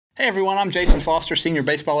Hey everyone, I'm Jason Foster, Senior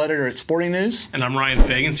Baseball Editor at Sporting News. And I'm Ryan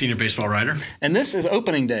Fagan, Senior Baseball Writer. And this is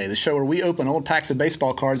Opening Day, the show where we open old packs of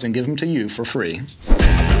baseball cards and give them to you for free.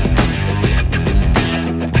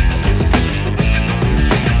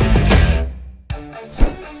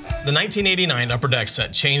 The 1989 Upper Deck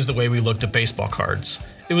set changed the way we looked at baseball cards.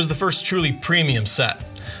 It was the first truly premium set.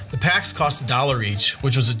 The packs cost $1 each,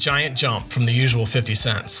 which was a giant jump from the usual 50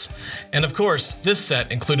 cents. And of course, this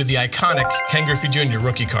set included the iconic Ken Griffey Jr.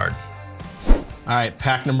 rookie card. All right,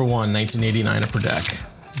 pack number 1, 1989 Upper Deck.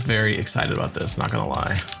 Very excited about this, not gonna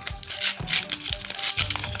lie.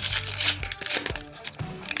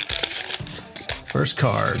 First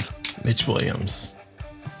card, Mitch Williams.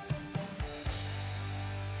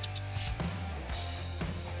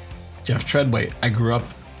 Jeff Treadway. I grew up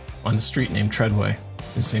on the street named Treadway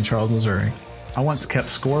in St. Charles, Missouri. I once kept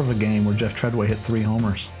score of a game where Jeff Treadway hit 3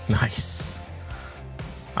 homers. Nice.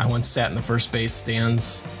 I once sat in the first base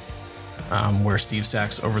stands where Steve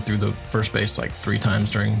Sachs overthrew the first base like 3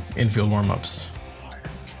 times during infield warm-ups.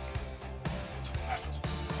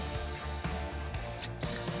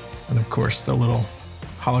 And of course, the little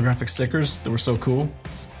holographic stickers that were so cool.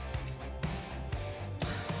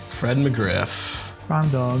 Fred McGriff. Crime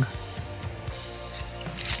Dog.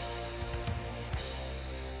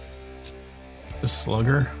 The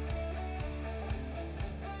Slugger.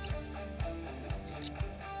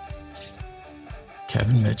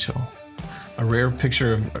 Kevin Mitchell. A rare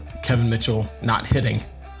picture of Kevin Mitchell not hitting.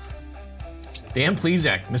 Dan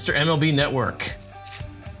Plesac, Mr. MLB Network.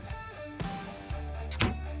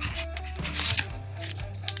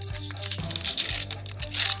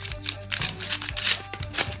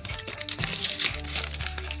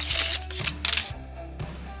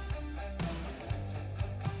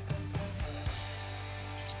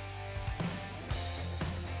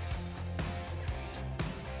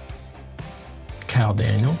 Cal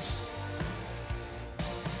Daniels.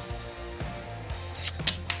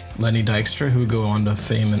 Lenny Dykstra, who would go on to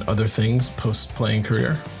fame and other things post-playing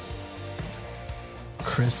career.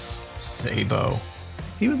 Chris Sabo.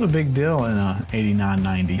 He was a big deal in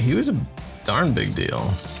 89-90. He was a darn big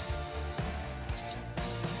deal.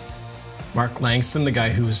 Mark Langston, the guy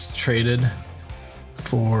who was traded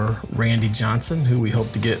for Randy Johnson, who we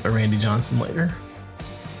hope to get a Randy Johnson later.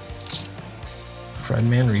 Fred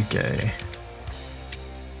Manrique.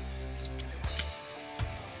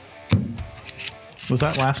 Was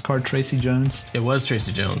that last card Tracy Jones? It was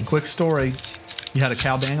Tracy Jones. Quick story. You had a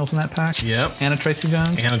Cal Daniels in that pack? Yep. And a Tracy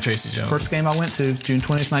Jones? And a Tracy Jones. First game I went to, June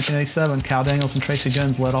 20th, 1987, Cal Daniels and Tracy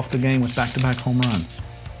Jones led off the game with back-to-back home runs.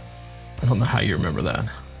 I don't know how you remember that.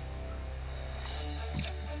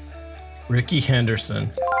 Ricky Henderson.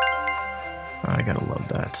 I gotta love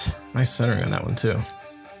that. Nice centering on that one, too.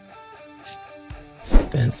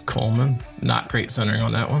 Vince Coleman. Not great centering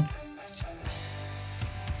on that one.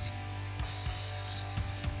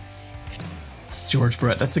 George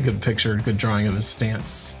Brett, that's a good picture, good drawing of his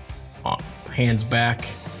stance. Hands back.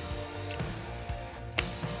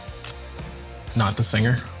 Not the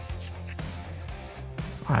singer.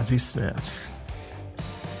 Ozzie Smith.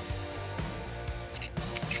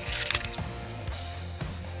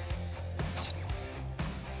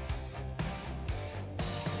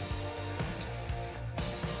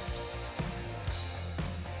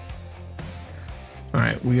 All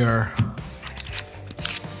right, we are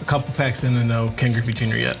a couple packs in and no Ken Griffey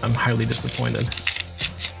Jr. yet. I'm highly disappointed.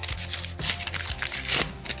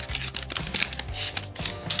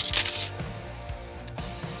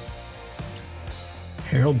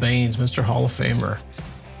 Harold Baines, Mr. Hall of Famer.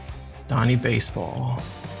 Donnie Baseball.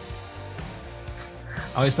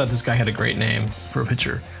 I always thought this guy had a great name for a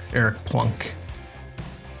pitcher. Eric Plunk.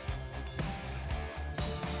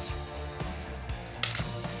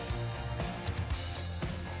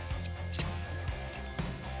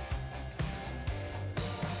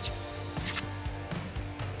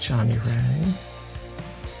 Johnny Ray.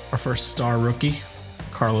 Our first star rookie,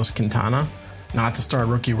 Carlos Quintana. Not the star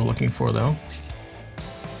rookie we're looking for, though.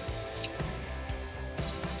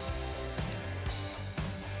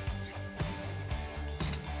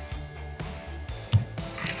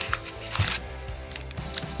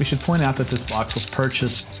 We should point out that this box was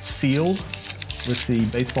purchased sealed with the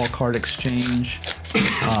Baseball Card Exchange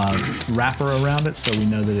wrapper around it, so we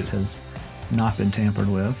know that it has not been tampered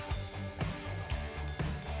with.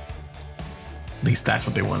 At least that's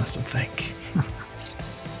what they want us to think.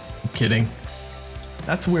 I'm kidding.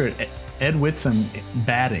 That's weird. Ed Whitson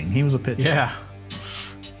batting. He was a pitcher. Yeah.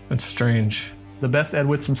 That's strange. The best Ed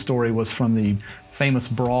Whitson story was from the famous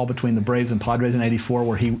brawl between the Braves and Padres in '84,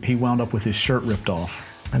 where he wound up with his shirt ripped off.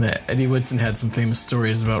 And Eddie Woodson had some famous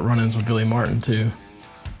stories about run-ins with Billy Martin, too.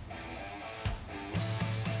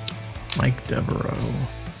 Mike Devereaux.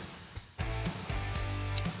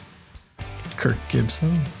 Kirk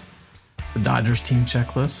Gibson. The Dodgers team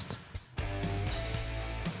checklist.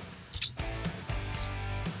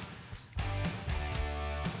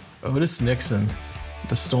 Otis Nixon.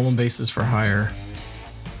 The stolen bases for hire.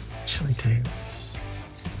 Chili Davis.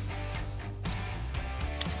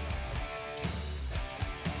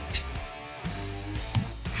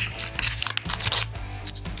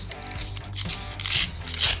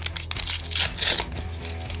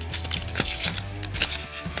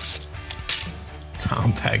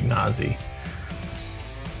 Tom Pagnozzi.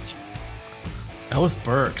 Ellis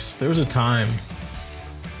Burks. There was a time.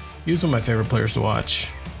 He was one of my favorite players to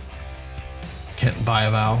watch. Kent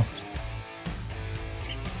Biaval.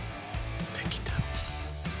 Nicky Tubbs.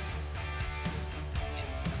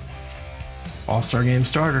 All-Star Game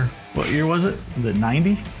starter. What year was it? Was it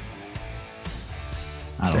 90?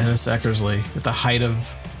 Dennis Eckersley at the height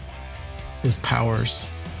of his powers.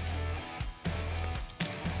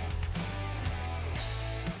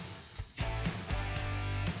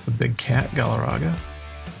 The Big Cat Galarraga.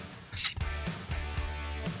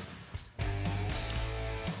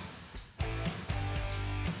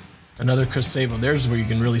 Another Chris Sabo. There's where you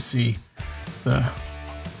can really see the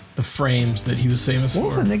frames that he was famous for. What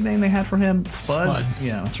was the nickname they had for him? Spuds.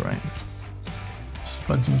 Yeah, that's right.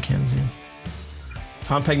 Spuds McKenzie.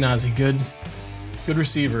 Tom Pagnozzi, good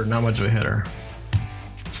receiver, not much of a hitter.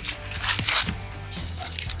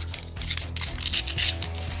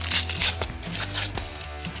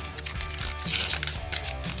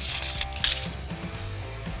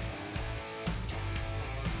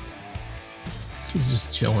 He's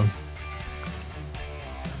just chilling.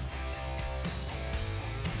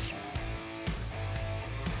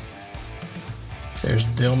 There's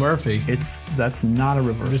Dale Murphy. That's not a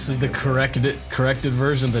reverse. This is the corrected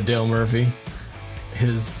version of the Dale Murphy.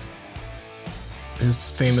 His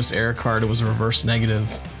famous air card, it was a reverse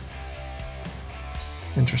negative.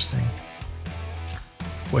 Interesting.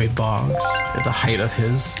 Wade Boggs at the height of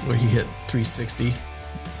his, where he hit 360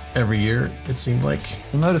 every year, it seemed like.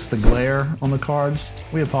 You'll notice the glare on the cards.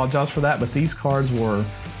 We apologize for that, but these cards were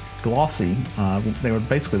glossy. They were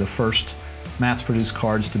basically the first mass-produced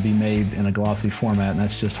cards to be made in a glossy format, and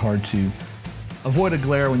that's just hard to avoid a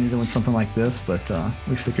glare when you're doing something like this, but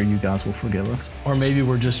we figure you guys will forgive us. Or maybe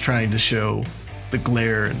we're just trying to show the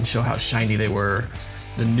glare and show how shiny they were.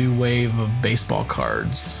 The new wave of baseball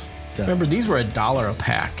cards. Definitely. Remember, these were $1 a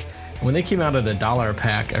pack. When they came out at $1 a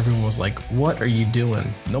pack, everyone was like, what are you doing?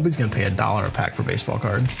 Nobody's gonna pay $1 a pack for baseball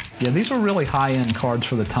cards. Yeah, these were really high-end cards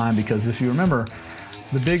for the time, because if you remember,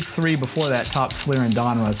 the big three before that, Topps, Fleer, and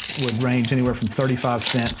Donruss, would range anywhere from 35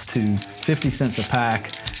 cents to 50 cents a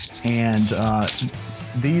pack. And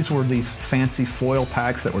these were these fancy foil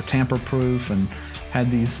packs that were tamper-proof and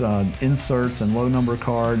had these inserts and low-number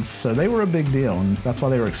cards. So they were a big deal, and that's why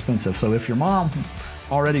they were expensive. So if your mom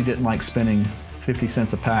already didn't like spending 50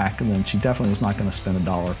 cents a pack, and then she definitely was not going to spend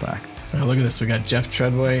 $1 a pack. All right, look at this. We got Jeff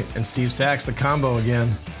Treadway and Steve Sachs, the combo again.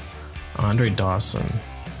 Andre Dawson.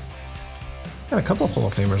 Got a couple of Hall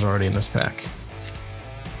of Famers already in this pack.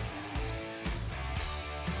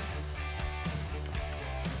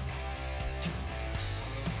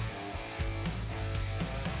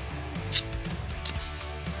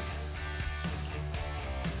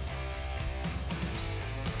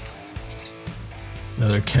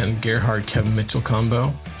 Another Ken Gerhard, Kevin Mitchell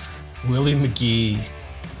combo. Willie McGee.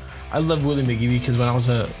 I love Willie McGee because when I was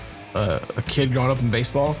a kid growing up in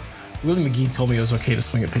baseball, Willie McGee told me it was okay to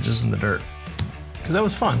swing at pitches in the dirt. Because that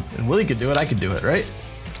was fun. And Willie could do it, I could do it, right?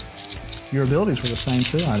 Your abilities were the same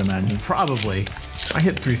too, I'd imagine. Probably. I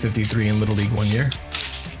hit 353 in Little League one year.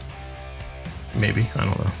 Maybe, I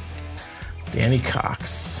don't know. Danny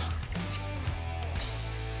Cox.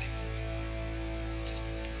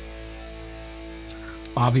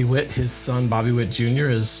 Bobby Witt, his son Bobby Witt Jr.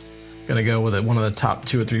 is going to go with one of the top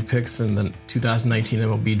 2 or 3 picks in the 2019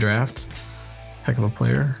 MLB draft. Heck of a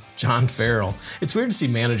player. John Farrell. It's weird to see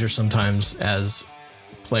managers sometimes as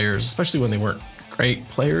players, especially when they weren't great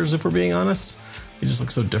players, if we're being honest. They just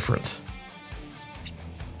look so different.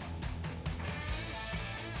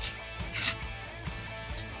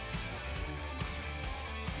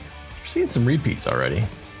 We're seeing some repeats already.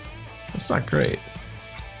 That's not great.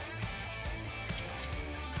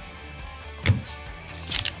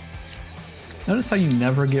 Notice how you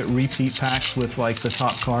never get repeat packs with like the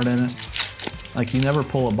top card in it? Like you never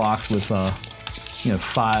pull a box with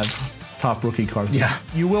 5 top rookie cards. Yeah.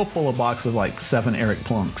 You will pull a box with like 7 Eric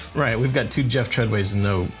Plunks. Right, we've got 2 Jeff Treadways and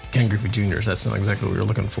no Ken Griffey Jrs. That's not exactly what we were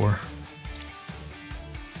looking for.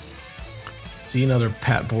 See another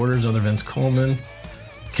Pat Borders, another Vince Coleman.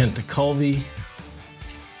 Kent DeCulvey.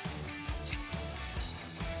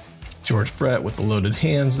 George Brett with the loaded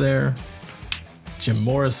hands there. Jim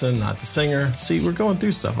Morrison, not the singer. See, we're going through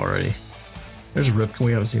stuff already. There's a Ripken.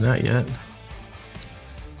 We haven't seen that yet.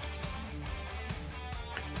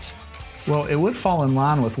 Well, it would fall in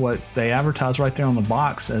line with what they advertise right there on the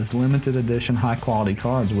box as limited edition high quality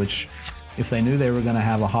cards, which if they knew they were going to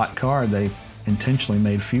have a hot card, they intentionally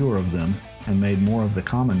made fewer of them and made more of the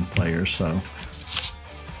common players, so.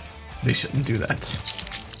 They shouldn't do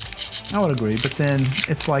that. I would agree, but then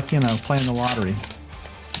it's like, you know, playing the lottery.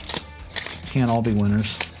 Can't all be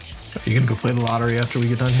winners. Are you going to go play the lottery after we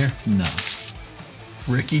get done here? No.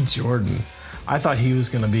 Ricky Jordan. I thought he was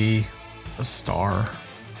going to be a star.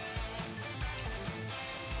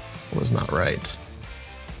 Was not right.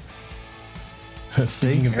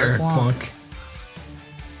 Speaking of Eric Plunk.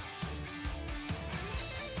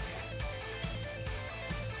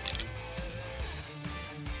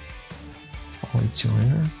 Ollie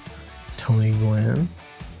Joyner. Tony Gwynn.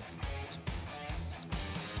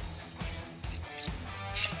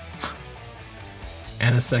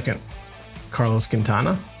 And a second, Carlos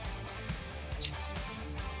Quintana.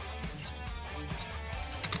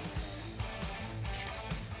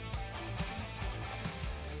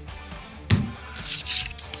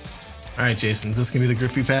 All right, Jason, is this going to be the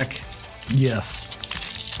Griffey pack?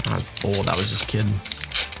 Yes. Oh, that's bold. I was just kidding.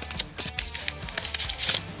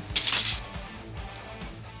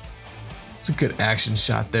 It's a good action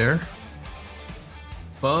shot there.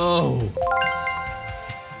 Oh!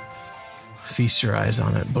 Feast your eyes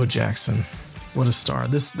on it. Bo Jackson. What a star.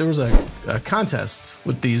 There was a contest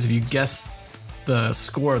with these. If you guessed the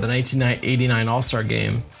score of the 1989 All-Star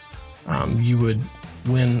game, you would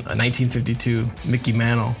win a 1952 Mickey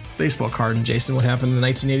Mantle baseball card. And Jason, what happened in the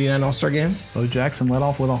 1989 All-Star game? Bo Jackson led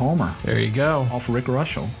off with a homer. There you go. Off Rick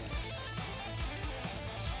Russell.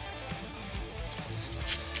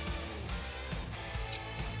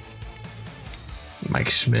 Mike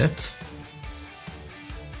Schmidt.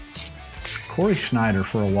 Corey Schneider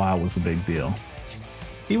for a while was a big deal.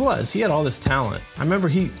 He was. He had all this talent. I remember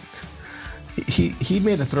he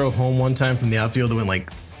made a throw home one time from the outfield that went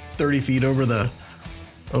like 30 feet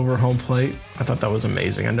over home plate. I thought that was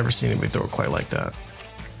amazing. I'd never seen anybody throw it quite like that.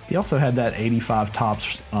 He also had that 85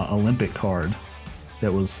 Topps Olympic card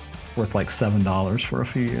that was worth like $7 for a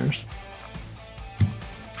few years.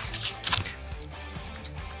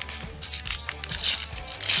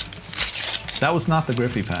 That was not the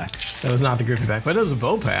Griffey pack. That was not the Griffey pack, but it was a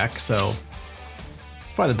Bo pack, so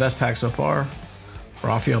it's probably the best pack so far.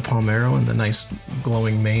 Rafael Palmeiro and the nice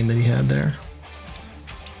glowing mane that he had there.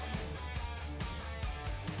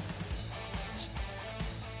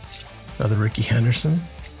 Another Ricky Henderson.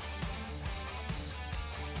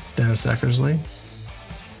 Dennis Eckersley.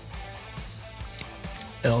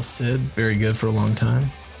 El Cid, very good for a long time.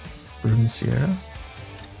 Ruben Sierra.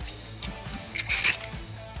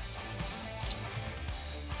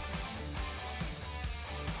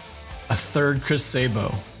 A third Chris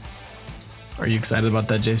Sabo. Are you excited about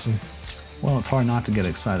that, Jason? Well, it's hard not to get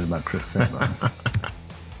excited about Chris Sabo.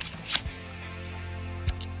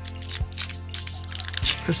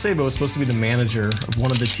 Chris Sabo was supposed to be the manager of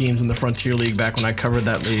one of the teams in the Frontier League back when I covered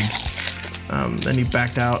that league. Then he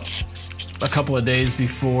backed out a couple of days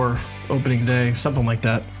before opening day, something like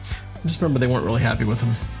that. I just remember they weren't really happy with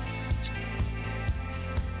him.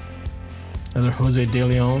 Another Jose De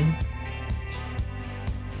Leon.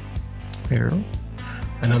 Here.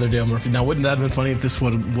 Another Dale Murphy. Now, wouldn't that have been funny if this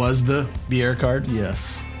was the air card?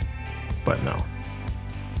 Yes. But no.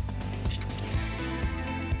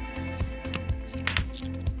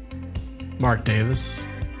 Mark Davis.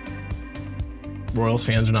 Royals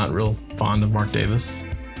fans are not real fond of Mark Davis.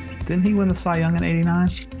 Didn't he win the Cy Young in '89?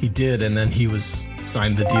 He did, and then he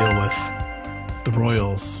signed the deal with the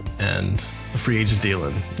Royals, and the free agent deal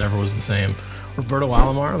never was the same. Roberto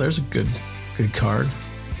Alomar, there's a good card.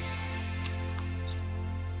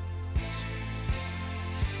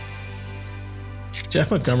 Jeff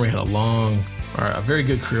Montgomery had a very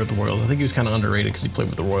good career with the Royals. I think he was kind of underrated because he played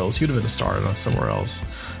with the Royals. He would have been a star somewhere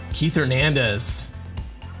else. Keith Hernandez.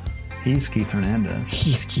 He's Keith Hernandez.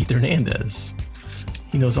 He's Keith Hernandez.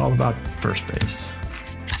 He knows all about first base.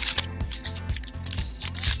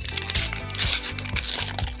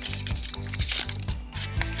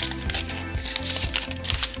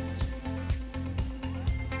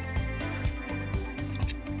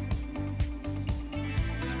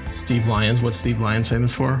 Steve Lyons. What's Steve Lyons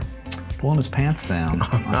famous for? Pulling his pants down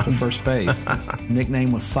off the first base. His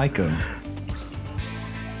nickname was Psycho.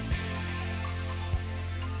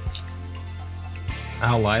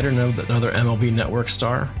 Al Leiter, another MLB Network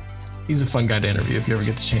star. He's a fun guy to interview if you ever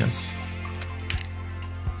get the chance.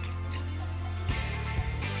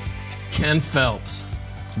 Ken Phelps.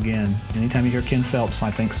 Again, anytime you hear Ken Phelps,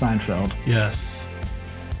 I think Seinfeld. Yes.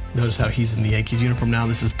 Notice how he's in the Yankees uniform now.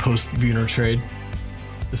 This is post-Buhner trade.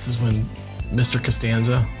 This is when Mr.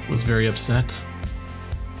 Costanza was very upset.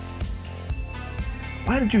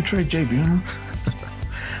 Why did you trade Jay Buhner?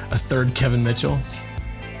 A third Kevin Mitchell.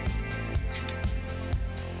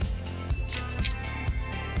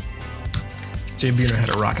 Jay Buhner had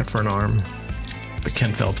a rocket for an arm, but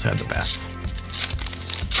Ken Phelps had the bats.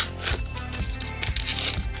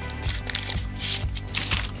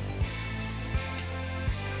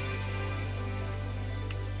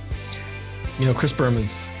 You know, Chris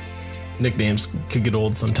Berman's nicknames could get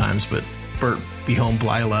old sometimes, but Bert Be Home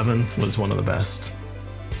Bly 11 was one of the best.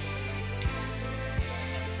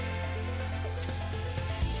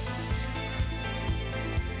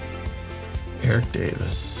 Eric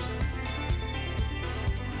Davis.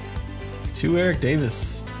 2 Eric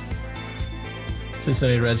Davis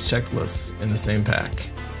Cincinnati Reds checklists in the same pack.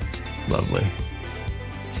 Lovely.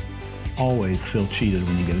 Always feel cheated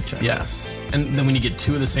when you get a check. Yes. And then when you get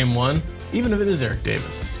 2 of the same one, even if it is Eric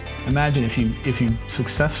Davis. Imagine if you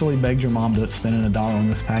successfully begged your mom to spend $1 on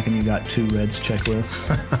this pack and you got 2 Reds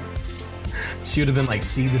checklists. She would have been like,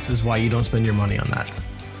 see, this is why you don't spend your money on that.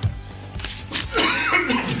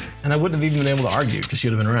 And I wouldn't have even been able to argue because she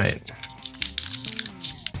would have been right.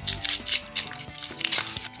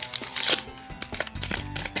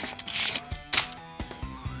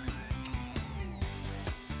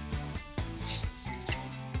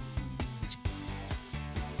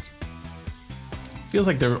 Feels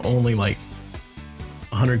like there are only like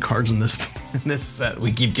 100 cards in this set.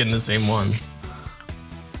 We keep getting the same ones.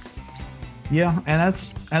 Yeah, and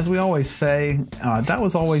that's, as we always say, that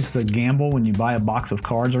was always the gamble when you buy a box of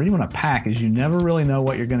cards or even a pack, is you never really know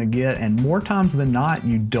what you're going to get, and more times than not,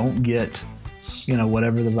 you don't get, you know,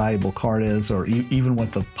 whatever the valuable card is or even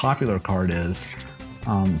what the popular card is.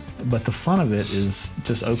 But the fun of it is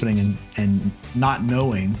just opening and not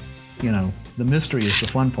knowing, you know, the mystery is the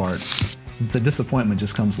fun part. The disappointment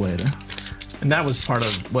just comes later. And that was part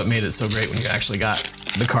of what made it so great when you actually got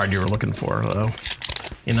the card you were looking for, though.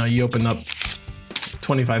 You know, you open up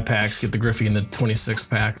 25 packs, get the Griffey in the 26th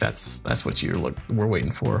pack. That's what we're waiting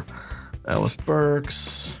for. Ellis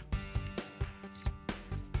Burks.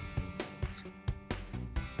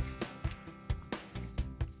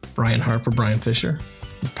 Brian Harper, Brian Fisher.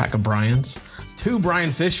 It's the pack of Bryans. 2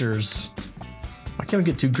 Brian Fishers. Why can't we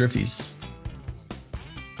get 2 Griffies?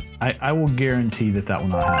 I will guarantee that will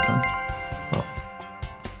not happen. Well,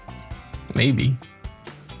 maybe.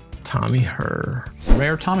 Tommy Herr.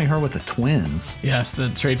 Rare Tommy Herr with the Twins. Yes, the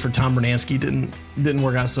trade for Tom Bernansky didn't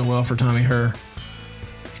work out so well for Tommy Herr.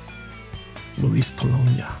 Luis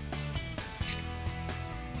Polonia.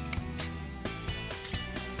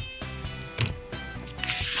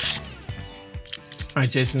 All right,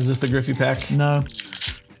 Jason, is this the Griffey pack? No.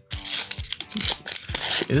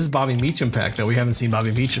 It is Bobby Meacham pack, though. We haven't seen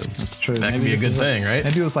Bobby Meacham. That's true. That could be a good thing, right?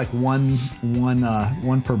 Maybe it was like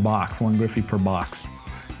one per box, 1 Griffey per box.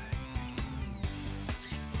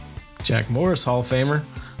 Jack Morris, Hall of Famer.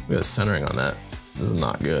 We got centering on that. This is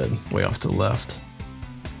not good. Way off to the left.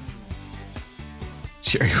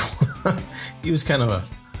 Jerry, he was kind of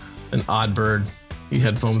an odd bird. He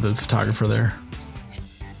had fun with the photographer there.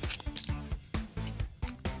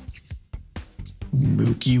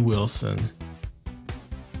 Mookie Wilson.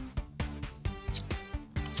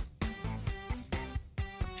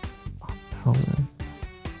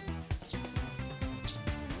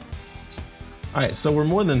 All right, so we're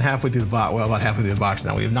more than halfway through the box. Well, about halfway through the box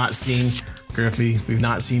now. We have not seen Griffey. We've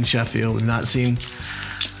not seen Sheffield. We've not seen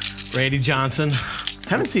Randy Johnson.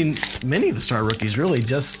 Haven't seen many of the star rookies, really.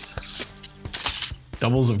 Just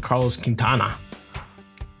doubles of Carlos Quintana.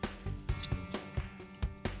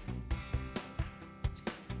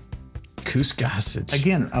 Kuskasic.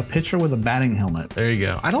 Again, a pitcher with a batting helmet. There you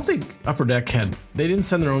go. I don't think Upper Deck they didn't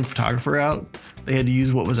send their own photographer out. They had to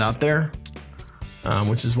use what was out there,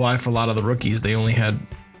 which is why for a lot of the rookies, they only had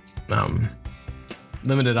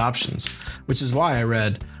limited options, which is why I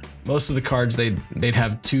read most of the cards, they'd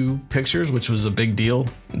have 2 pictures, which was a big deal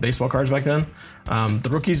in baseball cards back then. The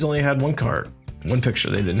rookies only had 1 card, 1 picture.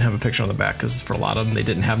 They didn't have a picture on the back because for a lot of them, they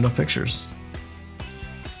didn't have enough pictures.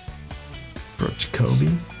 Brooke Jacoby.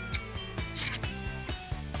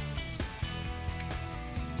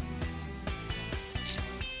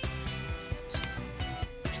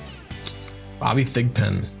 Bobby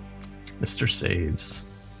Thigpen, Mr. Saves.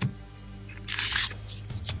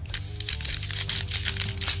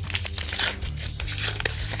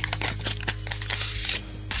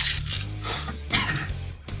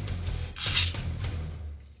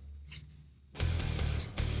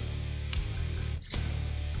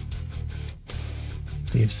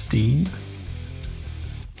 Steve.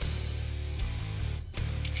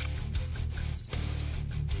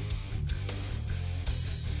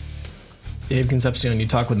 Dave Concepcion, you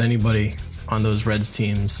talk with anybody on those Reds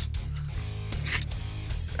teams,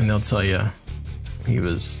 and they'll tell you he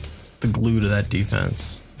was the glue to that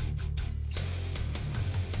defense.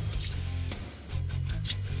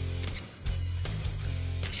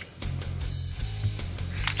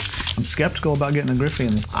 I'm skeptical about getting a Griffey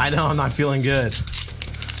in this. I know, I'm not feeling good.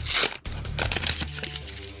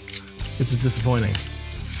 Which is disappointing.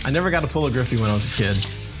 I never got to pull a Griffey when I was a kid.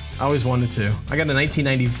 I always wanted to. I got a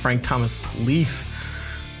 1990 Frank Thomas Leaf.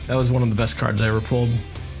 That was one of the best cards I ever pulled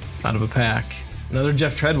out of a pack. Another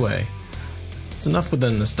Jeff Treadway. It's enough with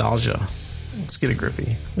the nostalgia. Let's get a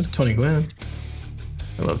Griffey. There's Tony Gwynn.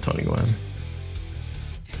 I love Tony Gwynn.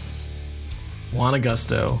 Juan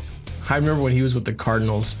Augusto. I remember when he was with the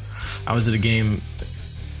Cardinals, I was at a game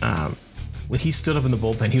when he stood up in the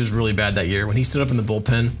bullpen. He was really bad that year. When he stood up in the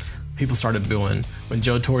bullpen, people started booing. When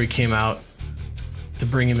Joe Torre came out to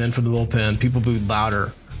bring him in from the bullpen, people booed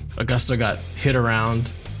louder. Augusto got hit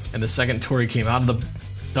around, and the second Torre came out of the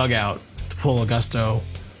dugout to pull Augusto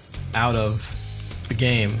out of the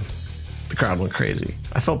game, the crowd went crazy.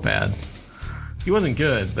 I felt bad. He wasn't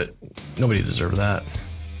good, but nobody deserved that.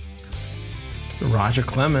 Roger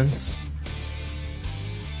Clemens.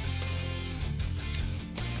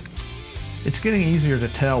 It's getting easier to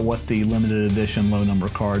tell what the limited edition low number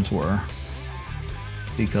cards were,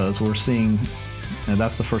 because we're seeing,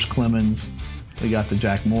 that's the first Clemens. We got the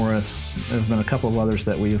Jack Morris. There's been a couple of others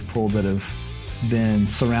that we have pulled that have been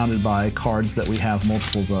surrounded by cards that we have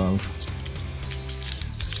multiples of.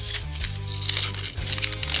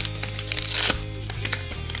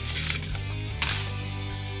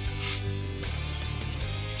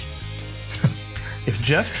 If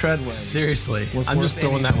Jeff Treadway... Seriously, I'm just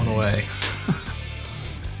throwing that one away.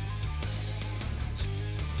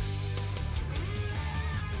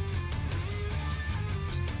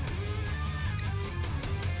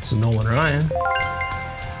 So Nolan Ryan,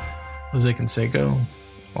 Jose Canseco,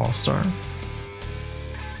 All-Star,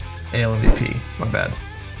 AL MVP, my bad.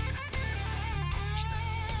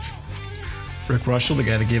 Rick Russell, the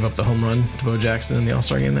guy that gave up the home run to Bo Jackson in the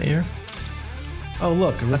All-Star game that year. Oh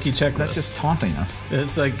look, a rookie checklist. That's just taunting us.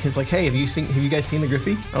 It's like, hey, have you guys seen the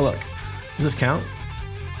Griffey? Oh look, does this count?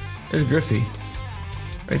 There's Griffey,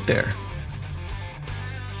 right there.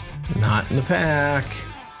 Not in the pack.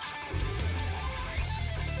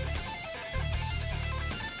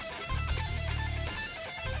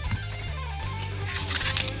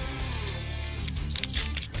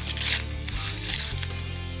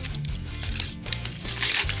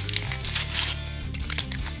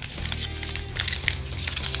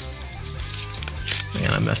 Man,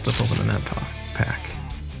 I messed up opening that pack.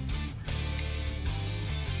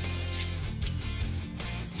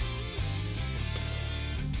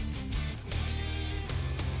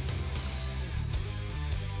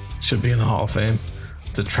 Should be in the Hall of Fame.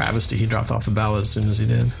 It's a travesty he dropped off the ballot as soon as he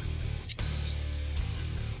did.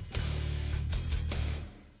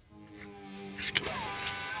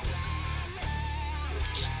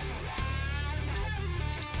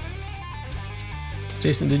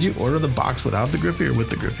 Jason, did you order the box without the Griffey or with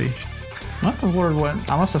the Griffey? Must have ordered one.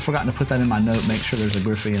 I must have forgotten to put that in my note. Make sure there's a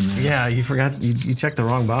Griffey in there. Yeah, you forgot. You checked the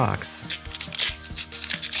wrong box.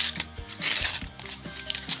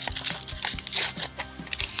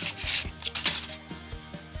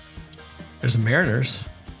 There's the Mariners,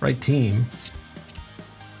 right team.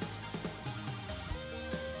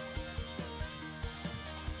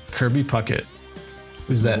 Kirby Puckett.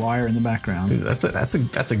 Who's that? Wire in the background. That's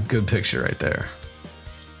a good picture right there.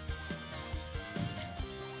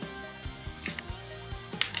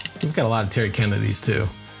 We've got a lot of Terry Kennedys too.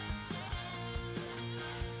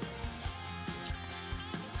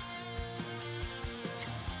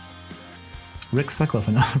 Rick Sutcliffe,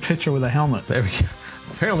 another pitcher with a helmet. There we go.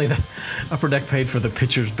 Apparently the Upper Deck paid for the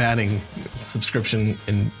pitcher's batting subscription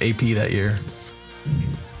in AP that year.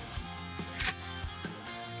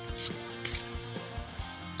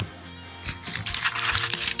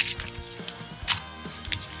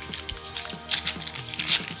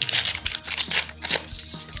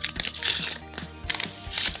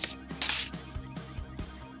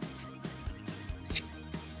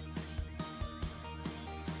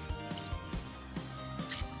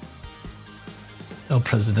 El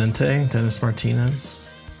Presidente, Dennis Martinez.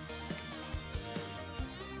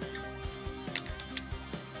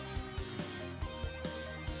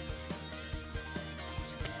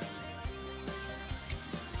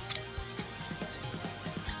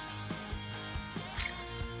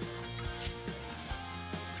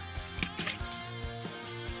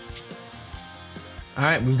 All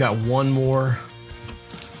right, we've got one more.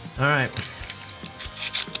 All right.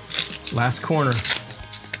 Last corner.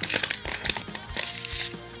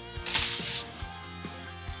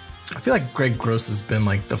 I feel like Greg Gross has been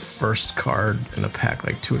like the first card in a pack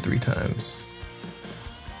like 2 or 3 times.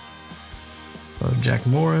 Jack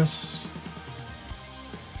Morris.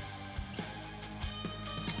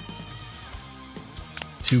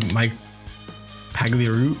 To Mike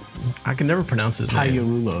Pagliarulo. I can never pronounce his name.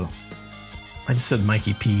 Pagliarulo. I just said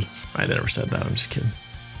Mikey P. I never said that. I'm just kidding.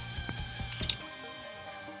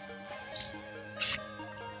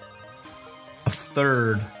 A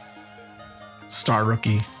third star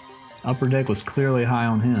rookie. Upper Deck was clearly high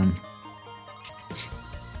on him.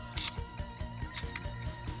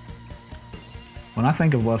 When I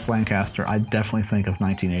think of Wes Lancaster, I definitely think of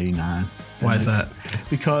 1989. Why is that?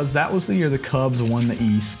 Because that was the year the Cubs won the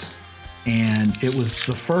East, and it was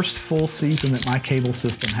the first full season that my cable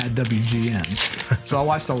system had WGN. So I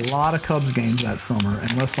watched a lot of Cubs games that summer,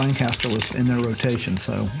 and Wes Lancaster was in their rotation,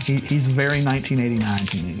 so he's very 1989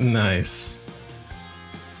 to me. Nice.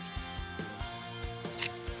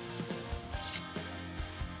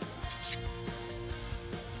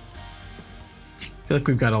 I feel like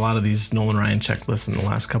we've got a lot of these Nolan Ryan checklists in the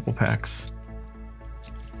last couple packs.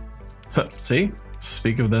 So, see?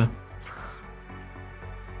 Speak of the...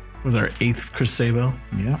 was our 8th Chris Sabo?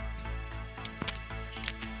 Yeah.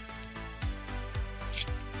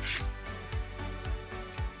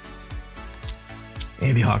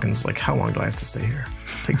 Andy Hawkins, like, how long do I have to stay here?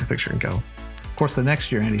 Take the picture and go. Of course, the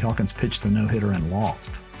next year, Andy Hawkins pitched the no-hitter and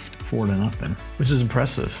lost 4-0. Which is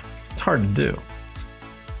impressive. It's hard to do.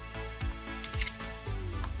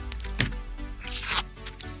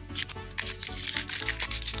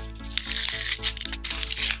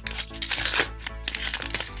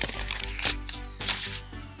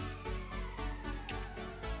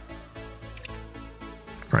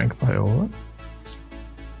 Frank Viola.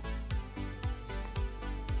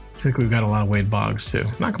 I think we've got a lot of Wade Boggs too.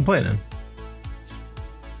 Not complaining.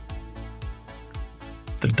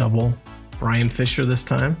 The double Brian Fisher this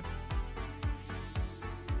time.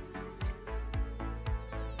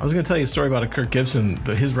 I was going to tell you a story about a Kirk Gibson.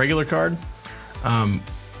 His regular card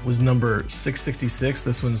was number 666.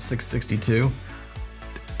 This one's 662.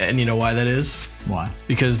 And you know why that is? Why?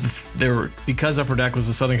 Because because Upper Deck was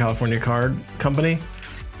a Southern California card company,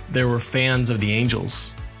 there were fans of the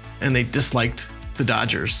Angels, and they disliked the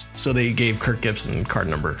Dodgers, so they gave Kirk Gibson card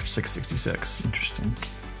number 666. Interesting.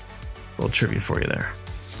 A little trivia for you there.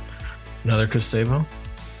 Another Chris Sabo.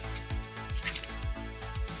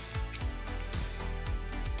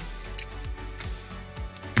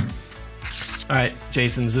 All right,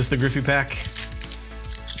 Jason, is this the Griffey pack?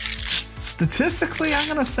 Statistically, I'm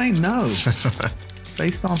going to say no,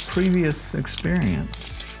 based on previous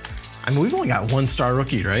experience. I mean, we've only got 1 star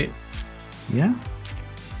rookie, right? Yeah.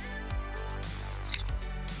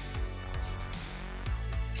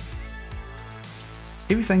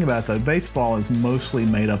 If you think about it, though, baseball is mostly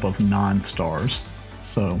made up of non-stars,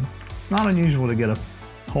 so it's not unusual to get a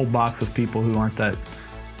whole box of people who aren't that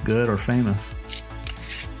good or famous.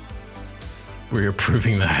 We're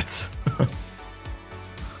proving that.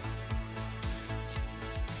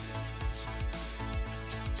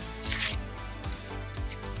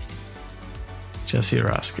 Jesse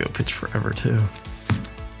Orosco pitched forever too.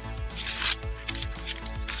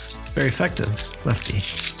 Very effective, lefty.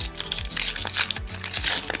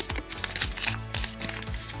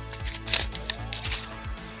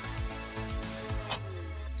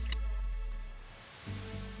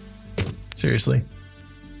 Seriously?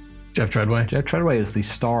 Jeff Treadway? Jeff Treadway is the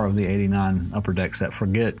star of the 89 Upper Deck set.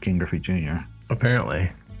 Forget Ken Griffey Jr. Apparently.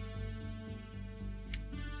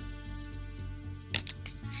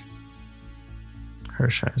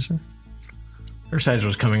 Hershiser. Hershiser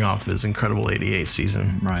was coming off his incredible 88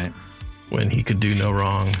 season. Right. When he could do no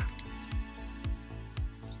wrong.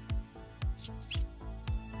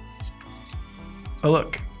 Oh,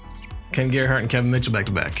 look. Ken Gerhardt and Kevin Mitchell back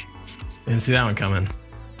to back. Didn't see that one coming.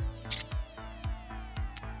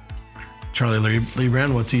 Charlie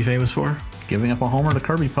Lebrand, what's he famous for? Giving up a homer to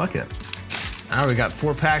Kirby Puckett. All right, we got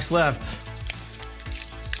 4 packs left.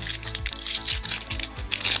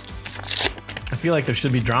 I feel like there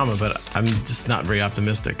should be drama, but I'm just not very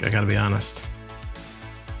optimistic. I gotta be honest.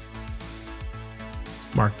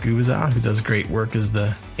 Mark Gubizza, who does great work as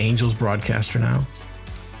the Angels broadcaster now.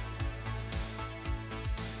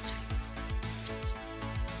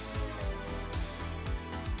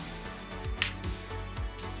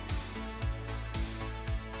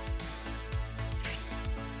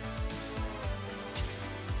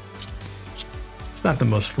 It's not the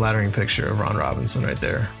most flattering picture of Ron Robinson right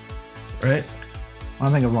there, right? When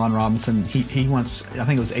I think of Ron Robinson, he once, I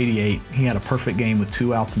think it was 88, he had a perfect game with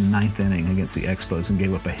 2 outs in the 9th inning against the Expos and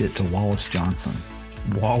gave up a hit to Wallace Johnson.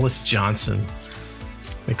 Wallace Johnson.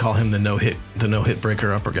 They call him the no-hit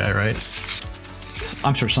breaker upper guy, right?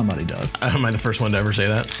 I'm sure somebody does. Am I the first one to ever say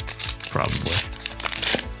that? Probably.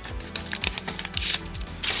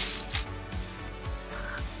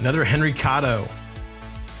 Another Henry Cotto.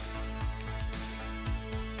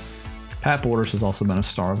 Pat Borders has also been a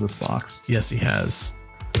star of this box. Yes, he has.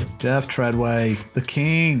 Jeff Treadway, the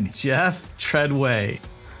king. Jeff Treadway.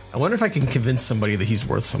 I wonder if I can convince somebody that he's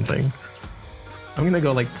worth something. I'm gonna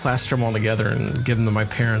go like plaster them all together and give them to my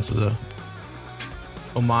parents as a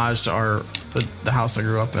homage to the house I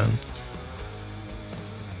grew up in.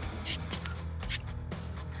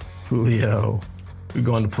 Julio. We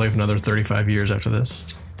go on to play for another 35 years after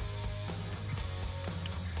this.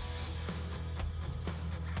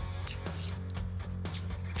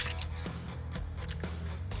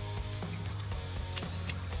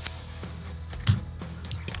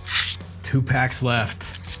 Two packs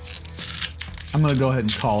left. I'm going to go ahead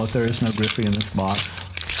and call it. There is no Griffey in this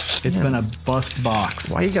box. It's been a bust box.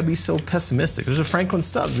 Why you got to be so pessimistic? There's a Franklin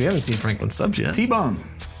Stubbs. We haven't seen Franklin Stubbs yet. T-Bone.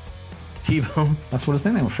 T-Bone. That's what his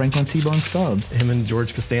name was, Franklin T-Bone Stubbs. Him and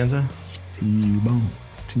George Costanza. T-Bone.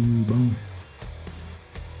 T-Bone.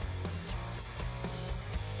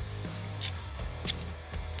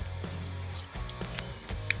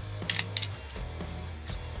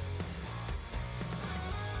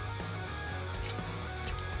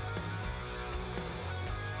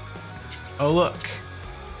 Oh, look.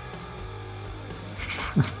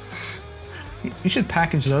 You should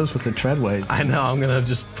package those with the Treadways. I know. I'm going to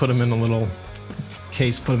just put them in a little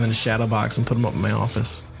case, put them in a shadow box, and put them up in my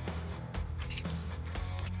office.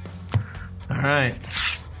 All right.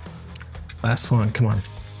 Last one. Come on.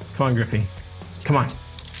 Come on, Griffey. Come on.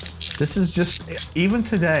 This is just, even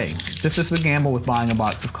today, this is the gamble with buying a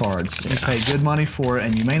box of cards. You pay good money for it,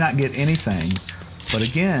 and you may not get anything. But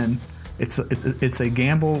again, it's a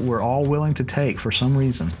gamble we're all willing to take for some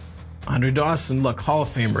reason. Andre Dawson, look, Hall of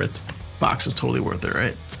Famer. Its box is totally worth it,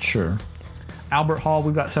 right? Sure. Albert Hall,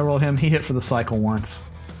 we've got several of him. He hit for the cycle once.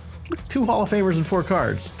 2 Hall of Famers and 4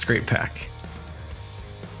 cards. It's a great pack.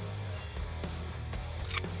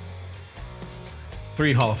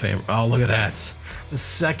 3 Hall of Famer. Oh, look at that. The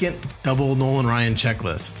second double Nolan Ryan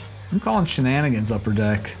checklist. I'm calling shenanigans, Upper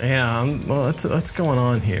Deck. Yeah, well, what's going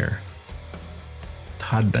on here?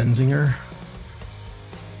 Todd Benzinger.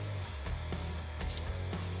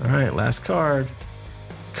 All right, last card.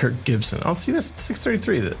 Kirk Gibson. I'll see this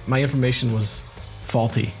 633. My information was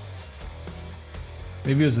faulty.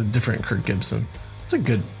 Maybe it was a different Kirk Gibson. It's a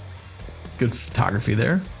good photography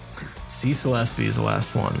there. Cecil Espy is the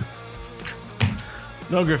last one.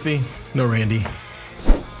 No Griffey, no Randy.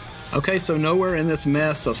 Okay, so nowhere in this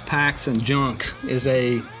mess of packs and junk is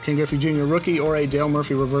a Ken Griffey Jr. rookie or a Dale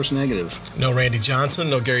Murphy reverse negative. No Randy Johnson,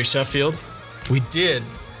 no Gary Sheffield. We did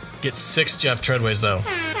get 6 Jeff Treadways, though.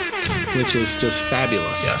 Which is just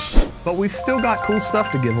fabulous. Yes. But we've still got cool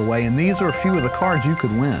stuff to give away, and these are a few of the cards you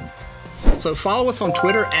could win. So follow us on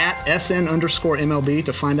Twitter at SN_MLB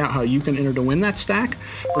to find out how you can enter to win that stack.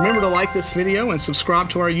 Remember to like this video and subscribe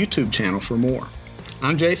to our YouTube channel for more.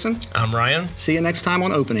 I'm Jason. I'm Ryan. See you next time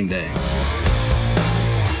on opening day.